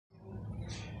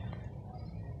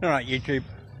Alright YouTube,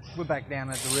 we're back down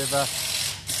at the river.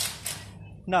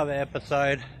 Another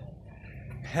episode.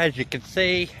 As you can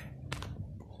see,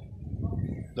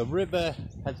 the river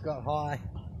has got high.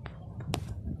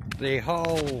 The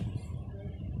whole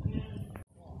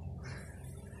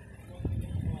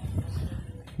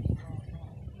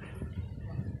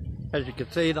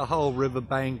river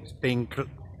bank's been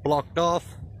blocked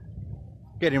off.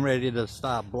 Getting ready to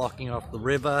start blocking off the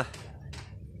river.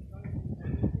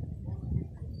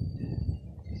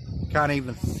 Can't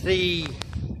even see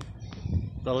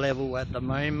the level at the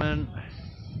moment,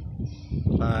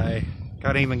 so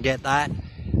can't even get that,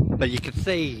 but you can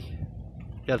see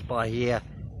just by here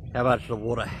how much the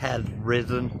water has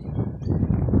risen.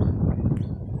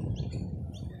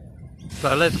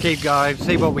 So let's keep going,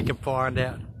 see what we can find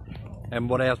out and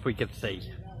what else we can see.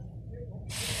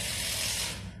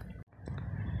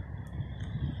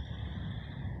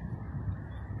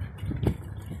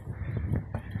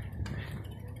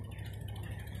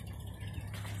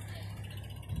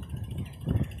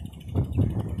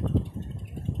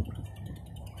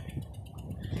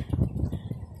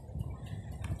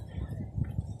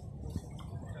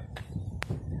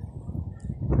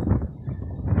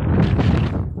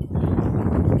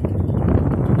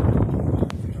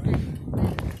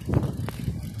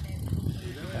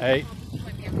 Hey.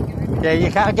 Yeah,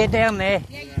 you can't get down there.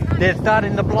 They're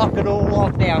starting to block it all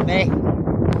off down there.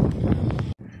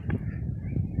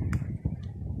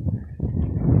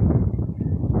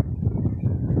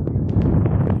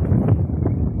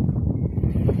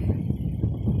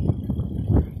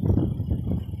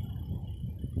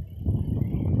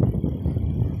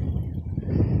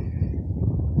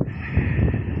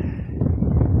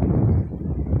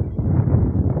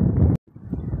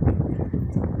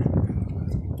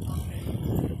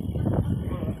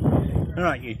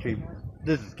 Alright YouTube,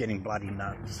 this is getting bloody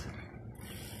nuts.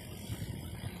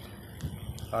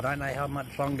 I don't know how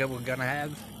much longer we're going to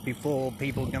have before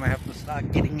people are going to have to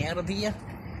start getting out of here.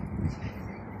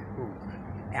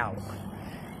 Ooh, ow.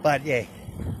 But yeah,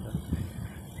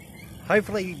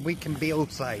 hopefully we can be all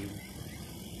saved.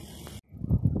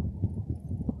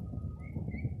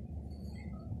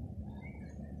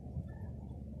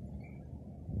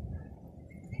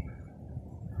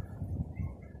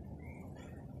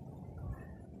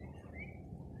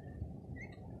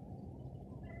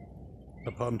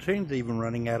 The pontoon's even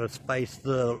running out of space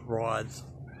to rise.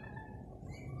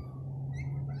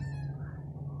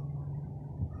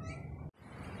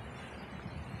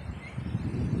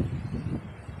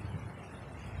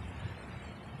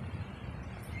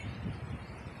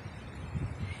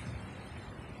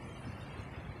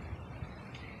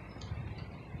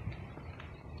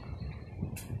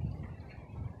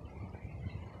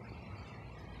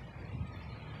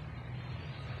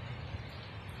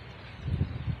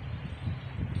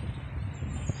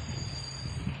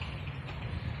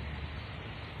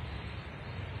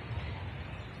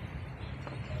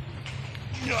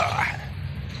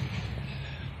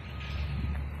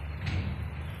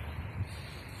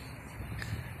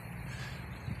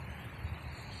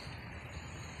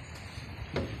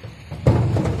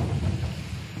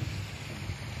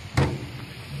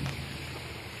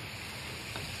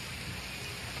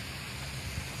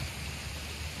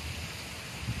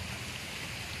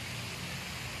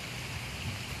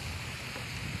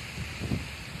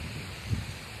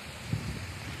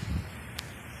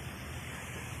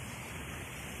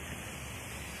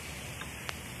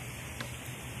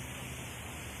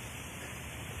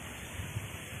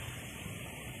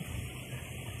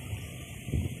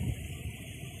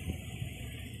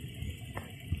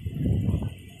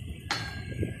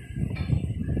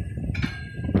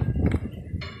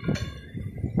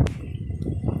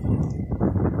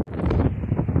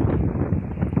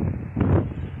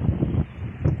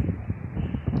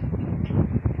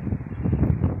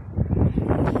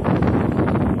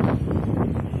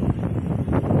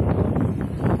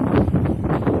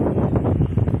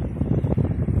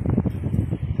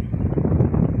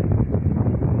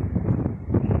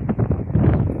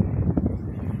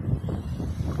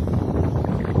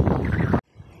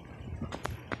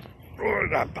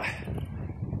 Up.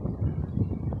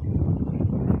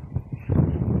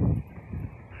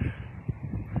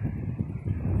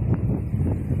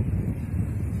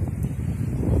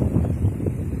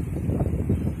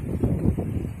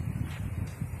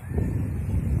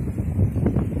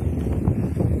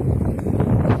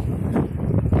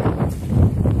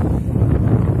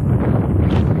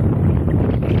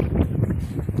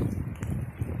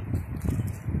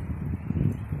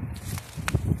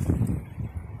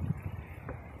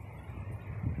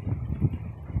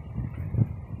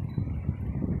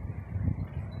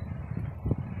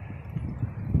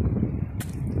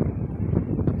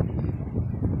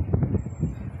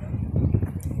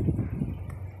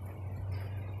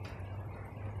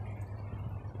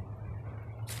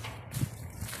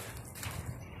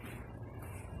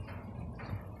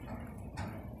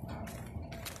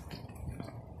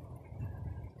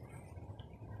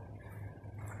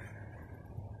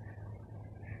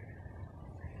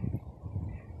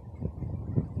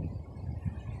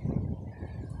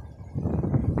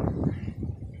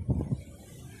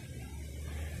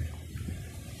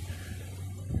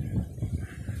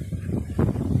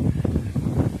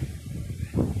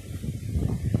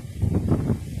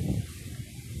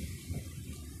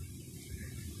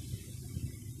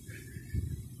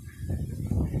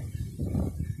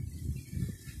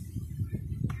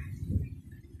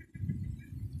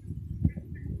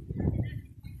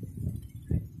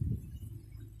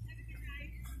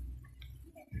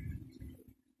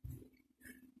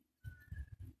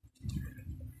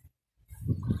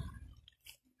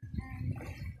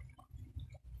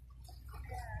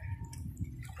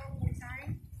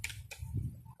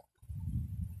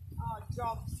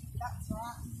 jobs. That's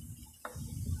right.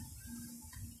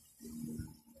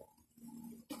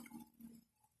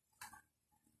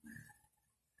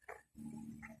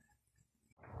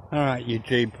 Alright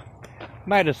YouTube,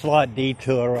 made a slight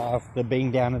detour after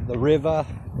being down at the river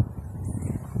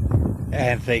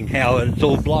and seeing how it's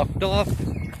all blocked off.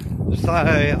 So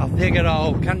I figured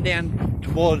I'll come down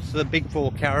towards the Big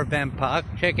Four Caravan Park,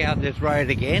 check out this road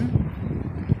again.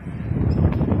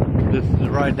 This is the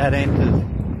road that enters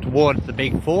towards the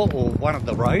Big Four, or one of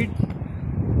the roads.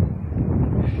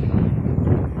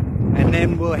 And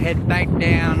then we'll head back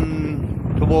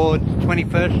down towards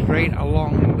 21st Street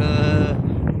along the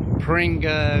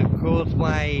Paringa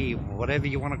Causeway, whatever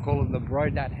you want to call it, the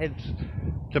road that heads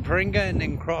to Paringa, and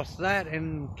then cross that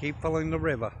and keep following the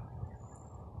river.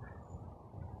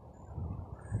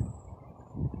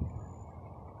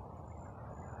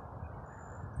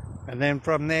 And then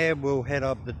from there we'll head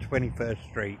up the 21st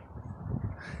Street.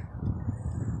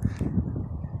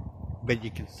 But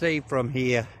you can see from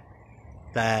here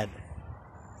that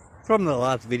from the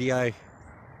last video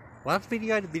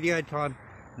to video time,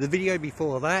 the video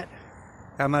before that,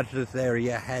 how much this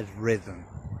area has risen.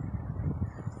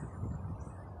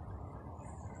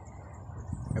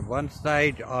 At one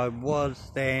stage I was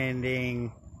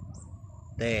standing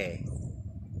there.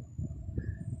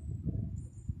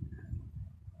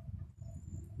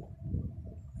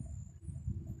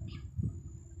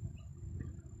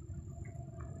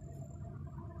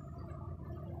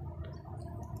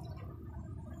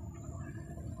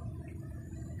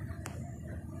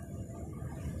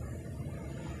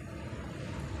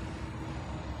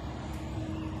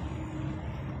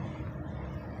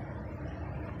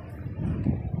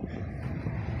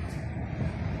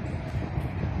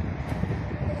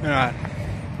 Alright,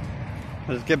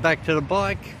 let's get back to the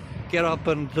bike, get up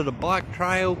onto the bike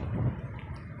trail,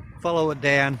 follow it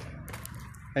down,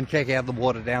 and check out the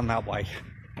water down that way.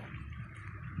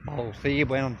 I'll see you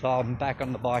when I'm back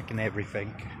on the bike and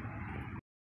everything.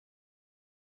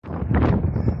 Alright,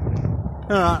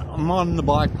 I'm on the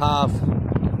bike path,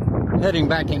 heading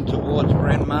back in towards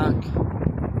Renmark.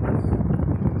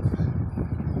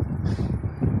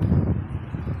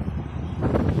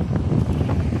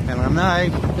 And I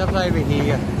know just over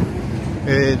here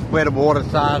is where the water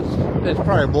starts. There's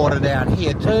probably water down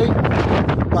here too,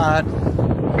 but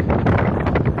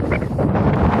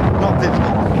not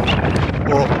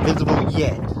visible, or visible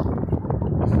yet.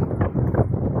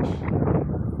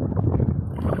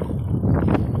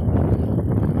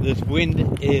 This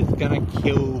wind is gonna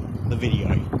kill the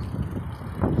video.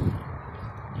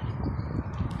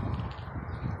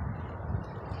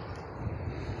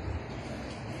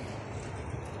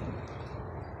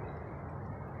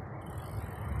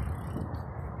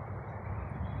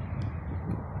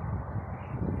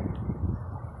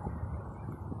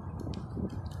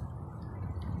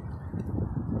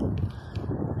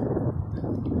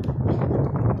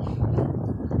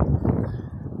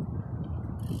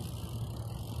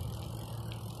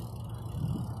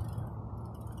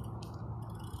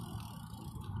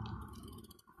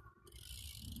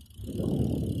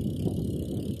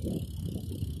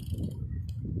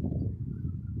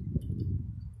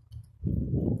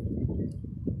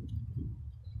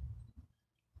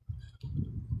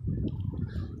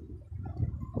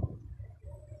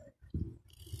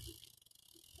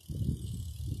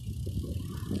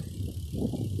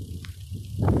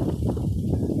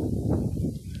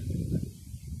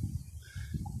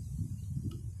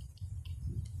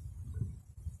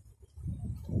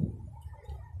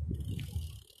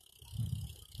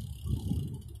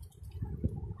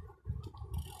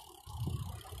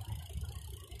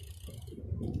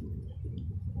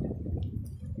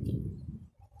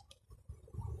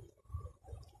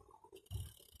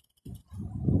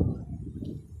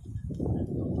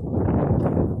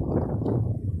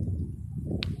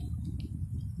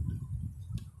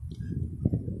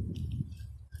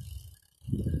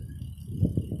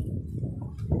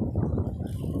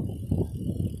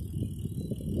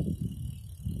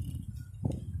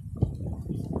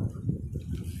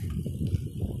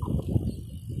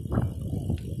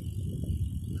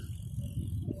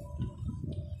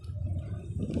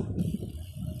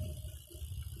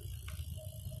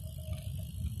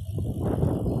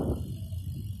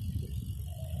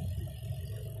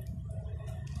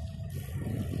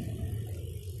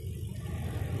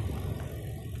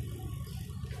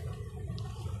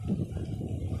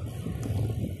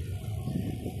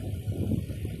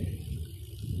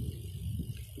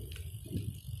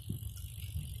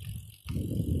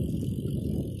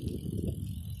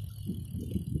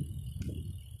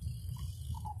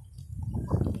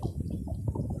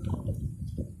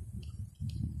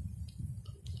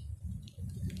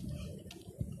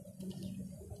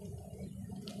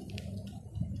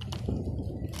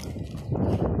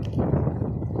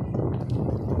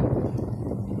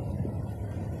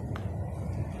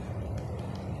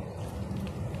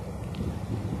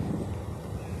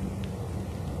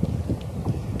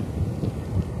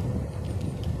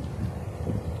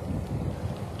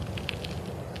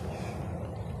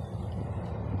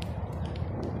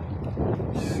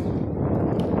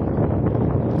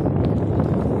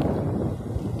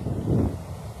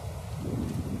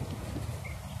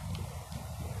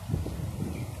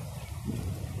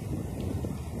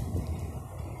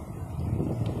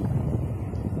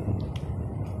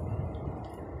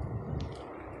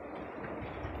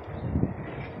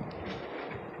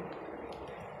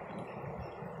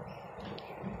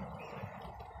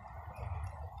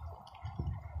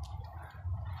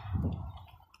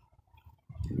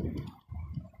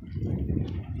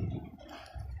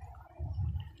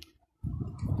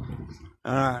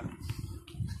 Alright,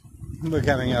 we're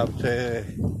coming up to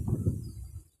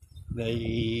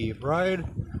the road,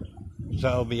 so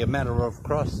it'll be a matter of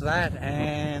cross that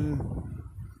and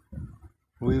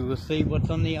we will see what's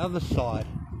on the other side.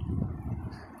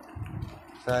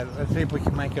 So let's see if we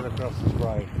can make it across this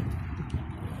road.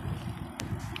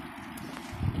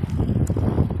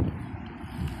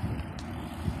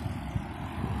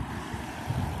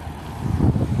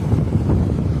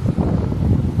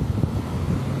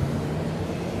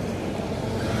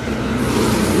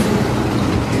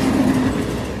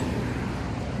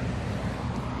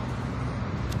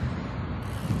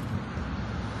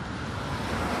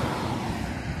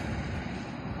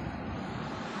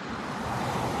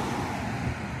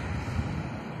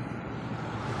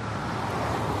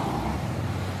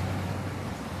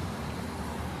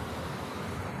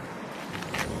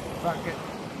 Fuck it,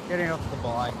 getting off the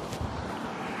bike.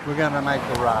 We're gonna make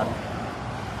the run.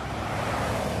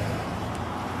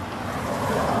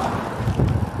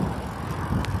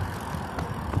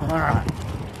 Alright,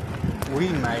 we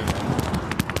made it.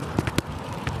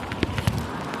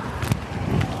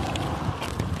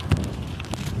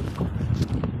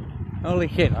 Holy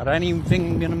shit, I don't even think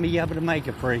I'm gonna be able to make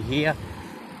it through here.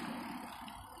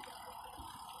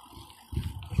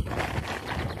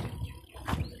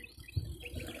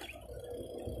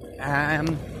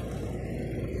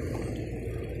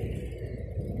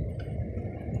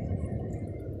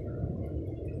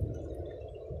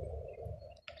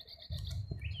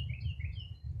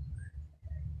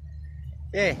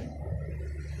 Yeah,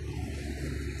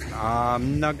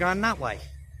 I'm not going that way.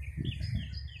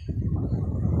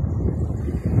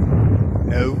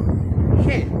 Oh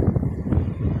shit.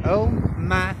 Oh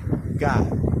my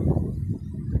god.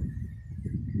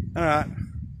 Alright,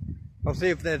 I'll see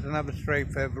if there's another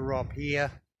street further up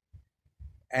here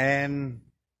and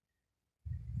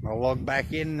I'll log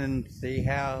back in and see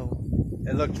how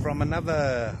it looks from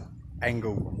another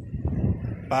angle.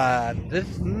 But this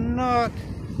is not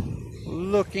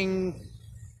looking,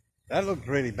 that looks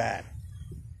really bad.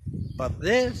 But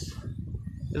this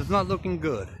is not looking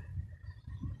good.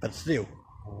 But still,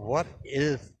 what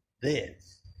is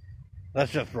this?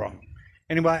 That's just wrong.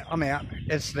 Anyway, I'm out.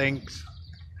 It stinks.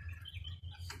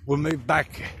 We'll move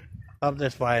back up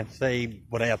this way and see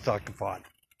what else I can find.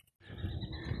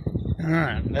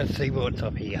 Alright, let's see what's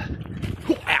up here.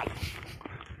 Ow!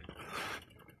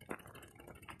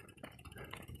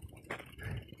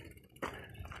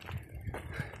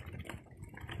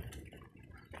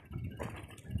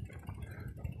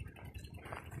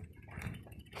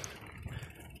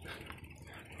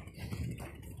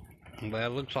 Well,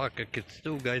 it looks like I could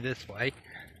still go this way,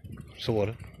 sort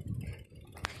of.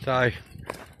 So,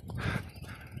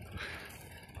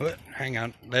 hang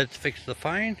on, let's fix the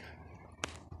phone.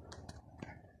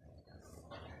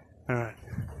 Alright.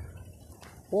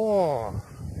 Whoa,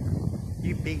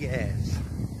 you big ass.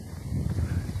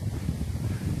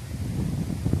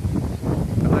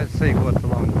 Now let's see what's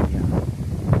along here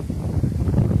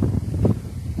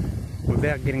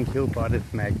without getting killed by this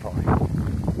magpie.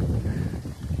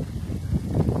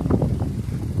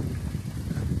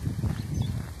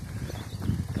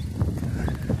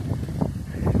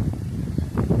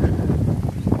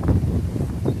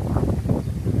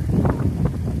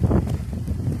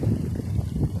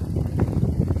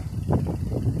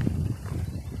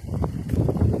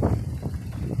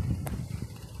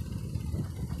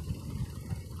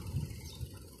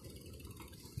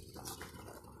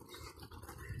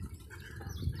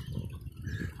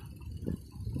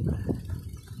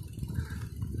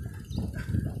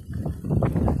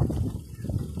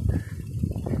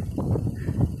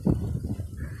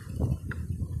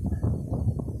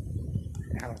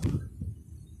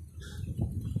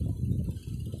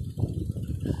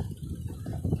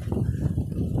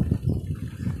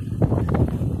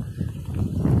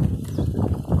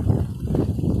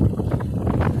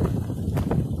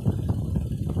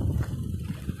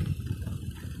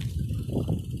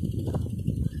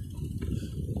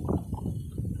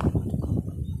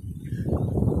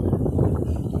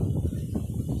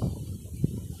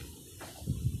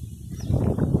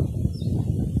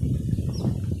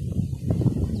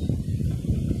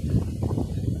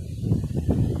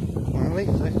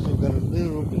 I've still got a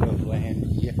little bit of land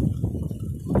here.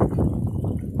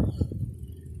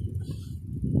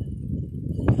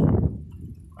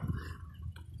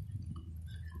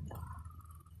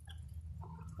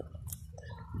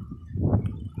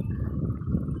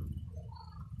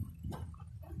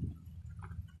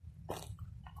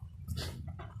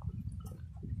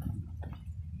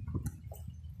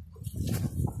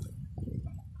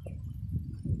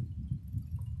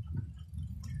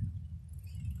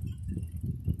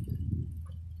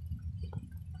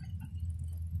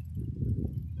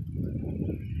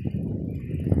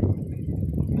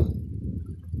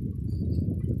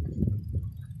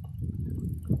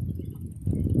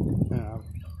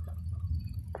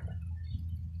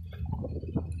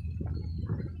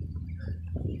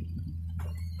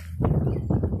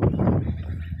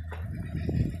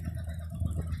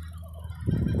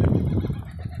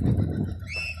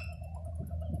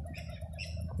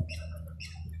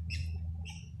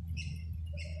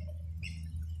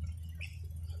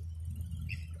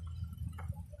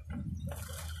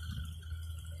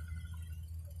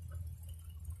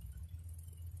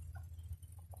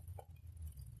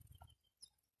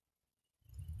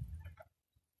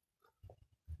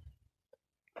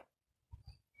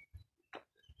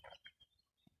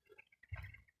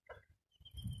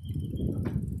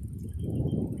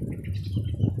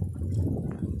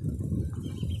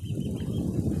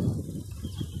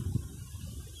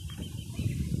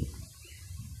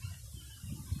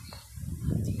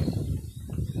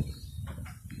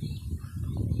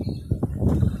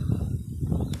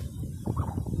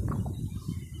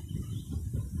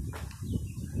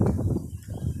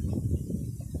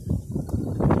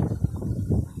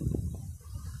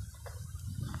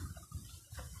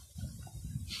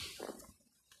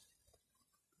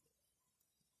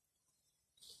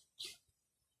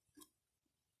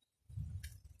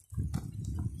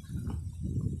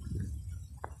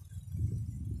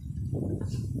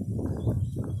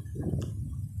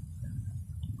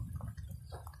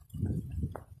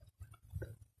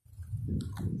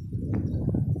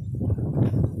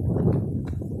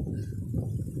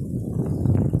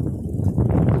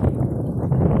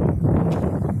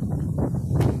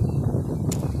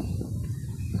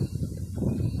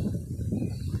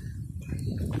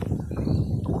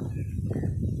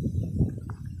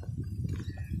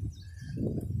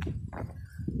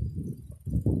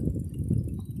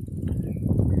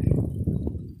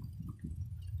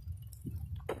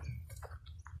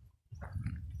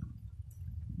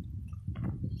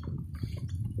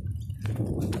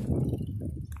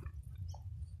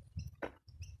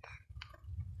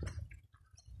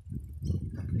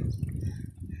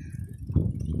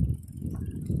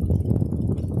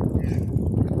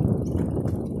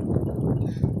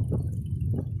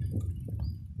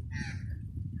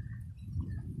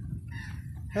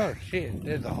 Oh shit,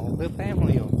 there's a whole little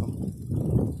family of them.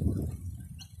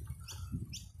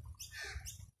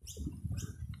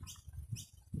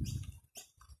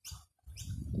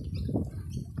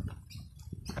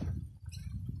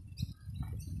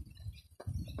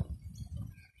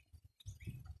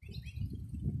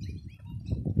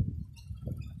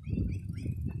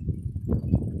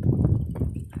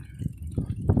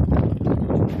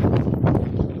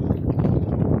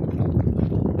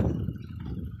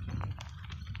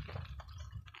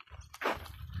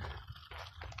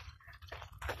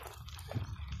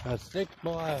 I stick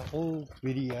by all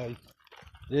videos.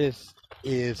 This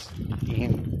is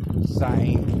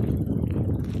insane.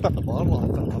 Got the bottle off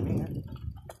for looking at.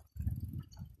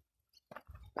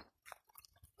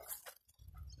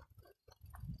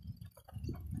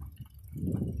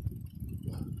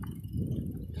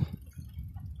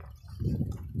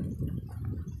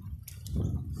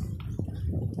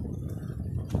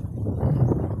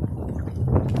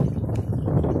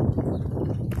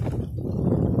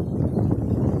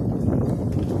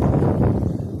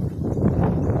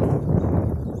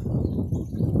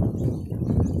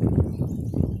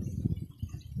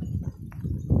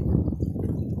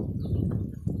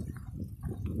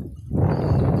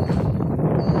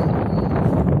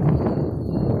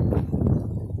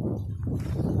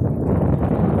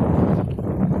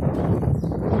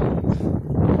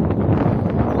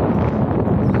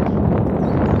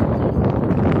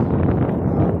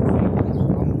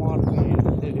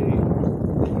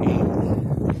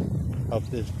 Of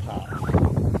this part.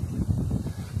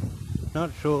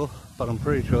 Not sure, but I'm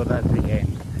pretty sure that's the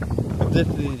end. If this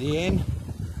is the end,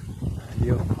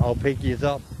 I'll pick you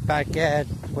up back at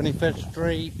 21st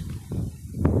Street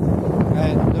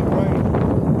at the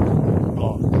road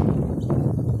block.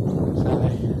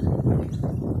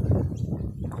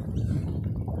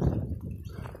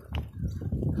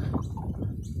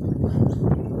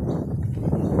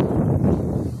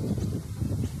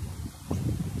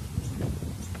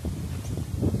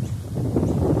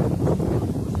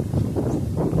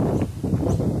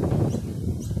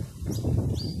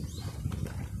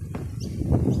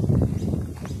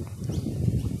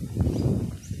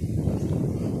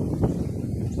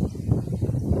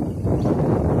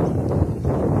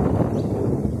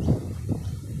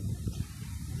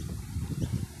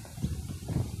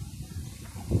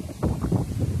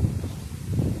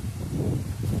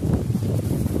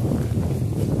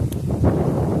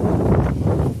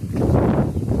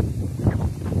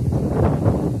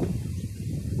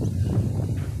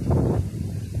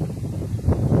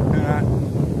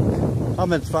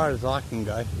 I'm as far as I can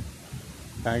go.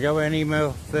 Can't go any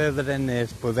more further than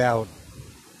this without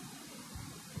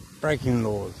breaking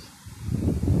laws.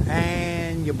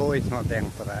 And your boy's not down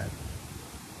for that.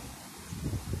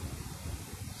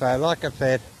 So like I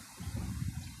said,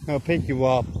 I'll pick you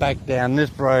up back down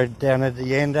this road down at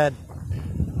the end at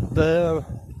the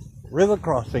river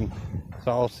crossing.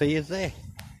 So I'll see you there.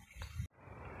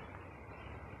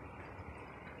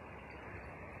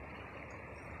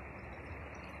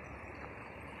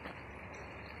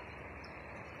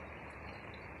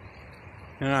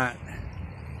 Alright,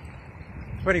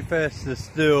 21st is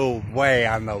still way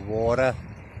underwater.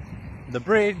 The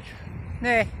bridge,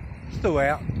 still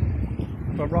out.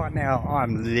 But right now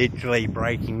I'm literally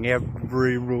breaking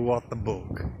every rule of the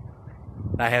book.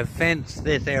 They have fenced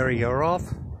this area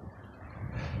off.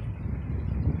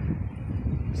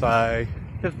 So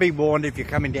just be warned if you're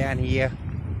coming down here,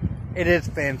 it is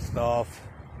fenced off.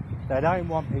 They don't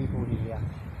want people here.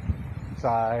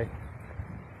 So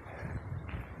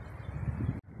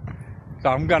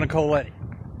I'm going to call it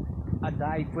a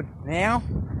day for now.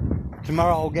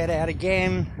 Tomorrow I'll get out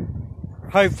again.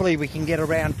 Hopefully we can get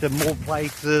around to more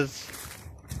places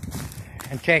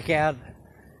and check out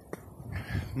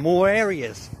more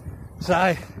areas.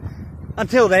 So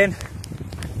until then,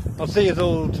 I'll see you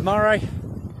all tomorrow.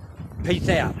 Peace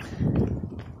out.